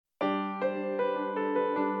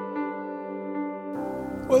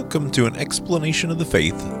Welcome to an explanation of the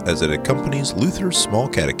faith as it accompanies Luther's Small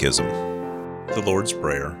Catechism. The Lord's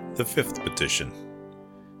Prayer, the fifth petition.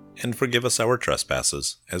 And forgive us our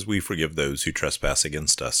trespasses, as we forgive those who trespass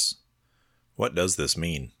against us. What does this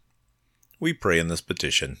mean? We pray in this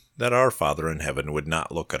petition that our Father in heaven would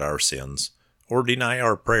not look at our sins, or deny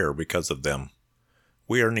our prayer because of them.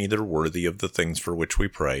 We are neither worthy of the things for which we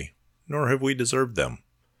pray, nor have we deserved them.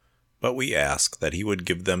 But we ask that He would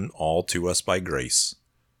give them all to us by grace,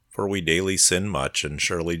 for we daily sin much and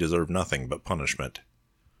surely deserve nothing but punishment.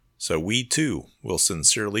 So we too will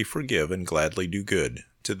sincerely forgive and gladly do good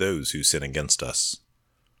to those who sin against us.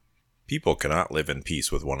 People cannot live in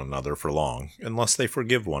peace with one another for long unless they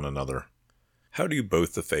forgive one another. How do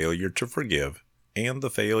both the failure to forgive and the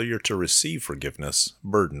failure to receive forgiveness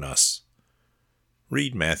burden us?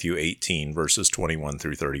 Read Matthew 18, verses 21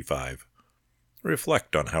 through 35.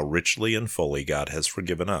 Reflect on how richly and fully God has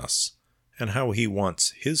forgiven us, and how He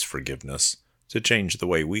wants His forgiveness to change the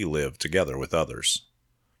way we live together with others.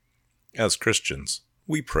 As Christians,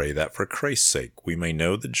 we pray that for Christ's sake we may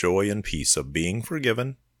know the joy and peace of being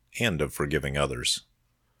forgiven and of forgiving others.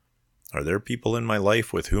 Are there people in my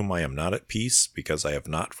life with whom I am not at peace because I have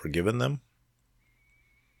not forgiven them?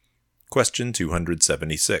 Question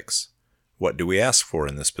 276. What do we ask for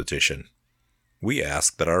in this petition? We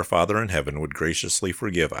ask that our Father in heaven would graciously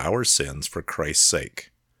forgive our sins for Christ's sake.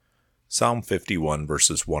 Psalm 51,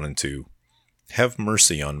 verses 1 and 2. Have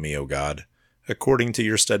mercy on me, O God, according to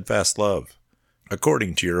your steadfast love.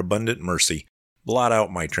 According to your abundant mercy, blot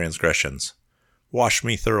out my transgressions. Wash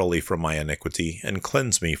me thoroughly from my iniquity, and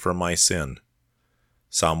cleanse me from my sin.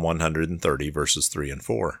 Psalm 130, verses 3 and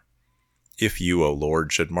 4. If you, O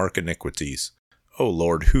Lord, should mark iniquities, O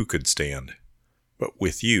Lord, who could stand? But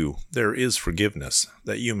with you there is forgiveness,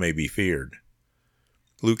 that you may be feared.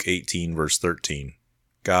 Luke 18, verse 13.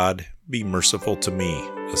 God, be merciful to me,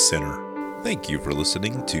 a sinner. Thank you for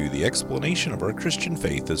listening to the explanation of our Christian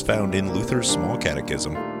faith as found in Luther's Small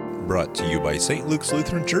Catechism, brought to you by St. Luke's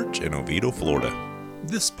Lutheran Church in Oviedo, Florida.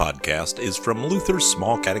 This podcast is from Luther's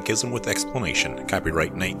Small Catechism with Explanation,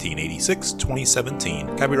 copyright 1986,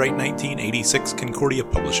 2017, copyright 1986 Concordia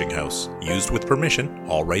Publishing House. Used with permission,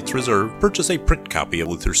 all rights reserved. Purchase a print copy of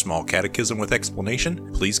Luther's Small Catechism with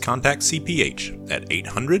Explanation. Please contact CPH at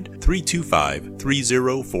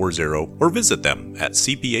 800-325-3040 or visit them at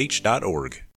cph.org.